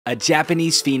A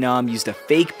Japanese phenom used a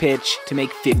fake pitch to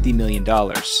make $50 million.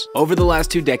 Over the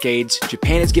last 2 decades,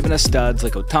 Japan has given us studs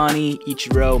like Ohtani,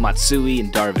 Ichiro, Matsui,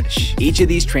 and Darvish. Each of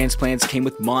these transplants came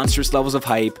with monstrous levels of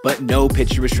hype, but no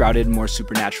pitcher was shrouded in more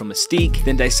supernatural mystique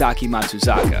than Daisaki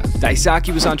Matsuzaka.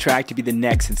 Daisaki was on track to be the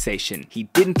next sensation. He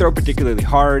didn't throw particularly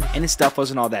hard, and his stuff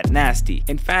wasn't all that nasty.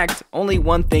 In fact, only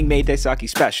one thing made Daisaki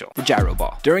special: the gyro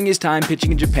ball. During his time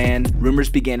pitching in Japan,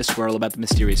 rumors began to swirl about the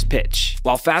mysterious pitch.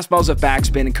 While fastballs have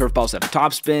backspin and curveballs have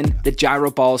topspin, the gyro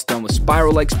ball is thrown with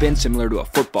spiral-like spin similar to a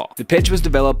football. The pitch was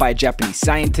developed by a Japanese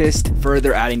scientist,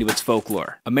 further adding to its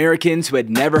folklore. Americans who had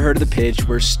never heard of the pitch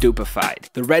were stupefied.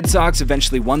 The Red Sox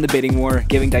eventually won the bidding war,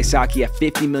 giving Daisaki a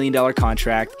 $50 million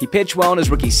contract. He pitched well in his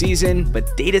rookie season,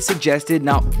 but data suggested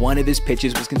not one of his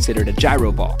pitches was considered a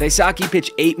gyro ball. Daisaki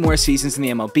pitched 8 more seasons in the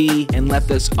MLB and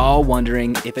left us all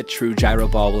wondering if a true gyro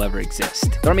ball will ever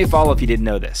exist. Throw me a follow if you didn't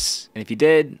know this. And if you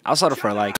did, I'll settle for a like.